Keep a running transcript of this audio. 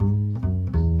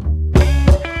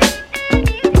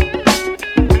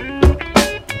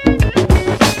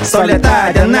saulėta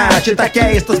diena, šita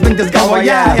keistos mintis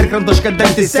galvoje ir krantuška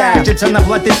dantyse, šypsena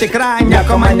plati tikra,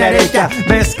 nieko man nereikia,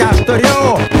 viską aš turiu,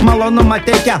 malonumą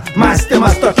teikia,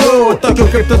 mąstymas tokių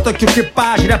kaip tu, tokių kaip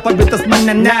aš, repabitas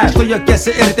mane neš, tu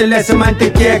jokiesi ir tylėsi, man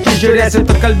tikėk, žiūrėsi,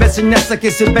 tu kalbėsi,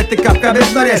 nesakysi, bet tik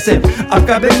apkabint norėsi,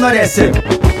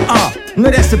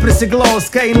 norėsi prisiglaus,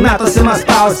 kai metosi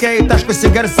maspaus, kai taškusi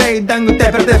garsai, dangų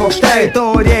taip ir taip aukštai,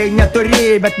 turėjai,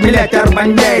 neturėjai, bet mylėti ar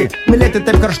bandėjai, mylėti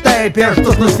taip karštai,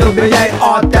 pirštus nusvilbėjai, o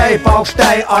taip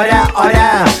aukštai, ore,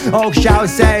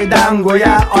 aukščiausiai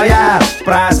danguje, oje,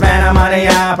 prasmė ne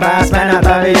manyje, prasmė ne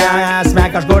tavyje, esmė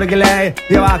kažkur giliai,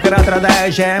 į vakarą atradai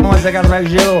šią muziką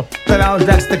žvaigždžių, tave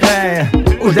uždegs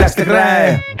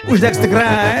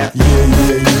tikrai.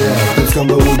 Taip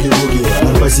skamba woogie,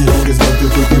 ar pasirinkęs gal tu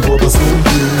hiphopo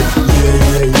smūgį?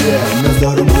 Mes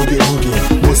darom boogie,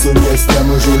 mūsų mieste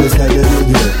mažulis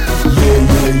nebeliūdė.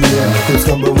 Taip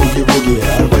skamba woogie,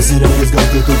 ar pasirinkęs gal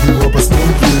tu hiphopo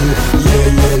smūgį?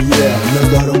 Mes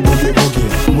darom boogie,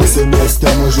 mūsų mieste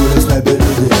mažulis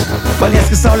nebeliūdė.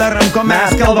 Palieski saulę ranko,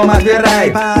 mes kalbam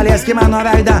atvirai, palieski mano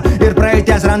veidą ir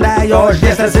praeities randai, jo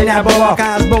uždėstasi nebuvo,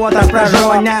 kas buvo tas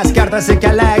pražuvo, nes kertasi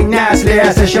keliai, nes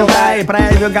liesi šiltai,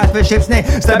 praeivių gatvė šypsniai,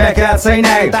 stebėki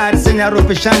atsainiai, tarsi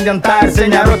nerūpi šiandien, tarsi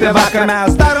nerūpi vakar,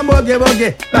 mes darom boogie,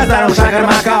 mes darom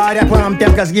šakarmaką, repuojam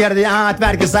tiem, kas girdi,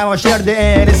 atverki savo širdį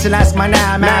ir įsileisk mane,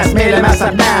 mes mylime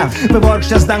sapne,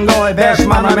 vaivorkštės dangoj, virš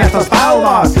mano miesto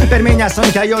spalvos, pirminė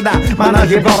sunkia juda, mano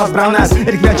hiphopas braunas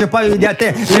ir kviečiu pajudėti,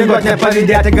 lingot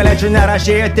nepavydėti, galėčiau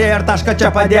nerašyti ir tašką čia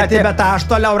padėti, bet aš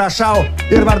toliau rašau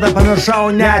ir vardą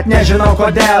pamiršau, net nežinau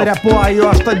kodėl, repuoju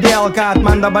aš todėl, kad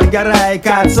man dabar gerai,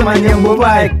 kad su manim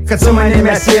buvai, kad su manim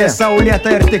esi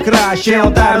saulėta ir tikra,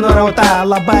 šilta ir nurauta,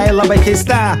 labai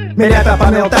keista, mylėta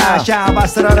pamilta, šią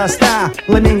vasarą rasta,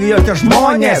 laimingi jokie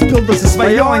žmonės, pildosi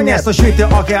svajonės, sušvyti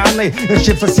okeanai ir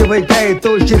šypsosi vaikai,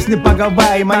 tu šypsni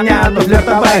pagavai, mane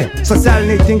nuflirtavai,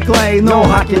 socialiniai tinklai,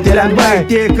 nuhakinti lengvai,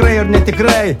 tikrai ir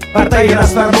netikrai, ar tai yra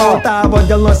svarbu, tavo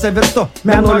delnuose virstu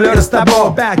mėnuliu ir stabu,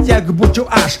 bet jeigu būčiau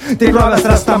aš, tikrovės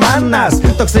rastamanas,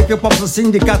 toksai kaip POPsos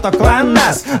indikatą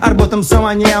klanas, ar būtum su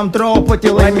maniem truputį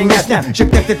laimingesnė, šiek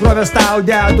tiek tikrovės tau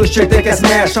dedu, šiek tiek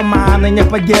esmė, šamanai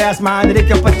nepadės, man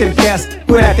reikia patirties,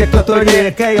 kurią tik tu turi,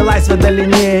 kai laisvę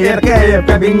dalini ir kai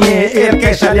kabini ir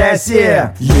kai šalia esi.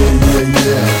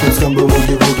 Taip skamba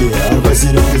woogie, ar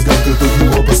pasirinkęs gal tu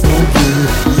hiphopo smūgį?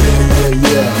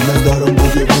 Mes darom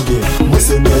boogie,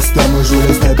 mūsų mieste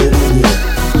mažulis nebeliūdė.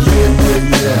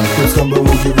 Taip skamba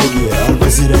woogie, ar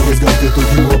pasirinkęs gal tu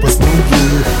hiphopo smūgį?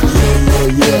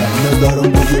 Mes darom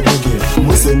boogie,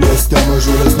 mūsų mieste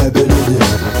mažulis nebeliūdė.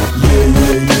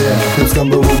 Taip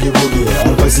skamba woogie,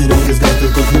 ar pasirinkęs gal tu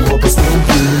hiphopo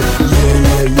smūgį?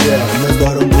 Mes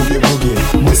darom boogie,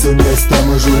 mūsų mieste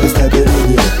mažulis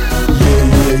nebeliūdė.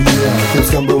 Taip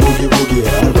skamba woogie,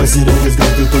 ar pasirinkęs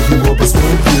gal tu hiphopo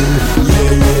smūgį?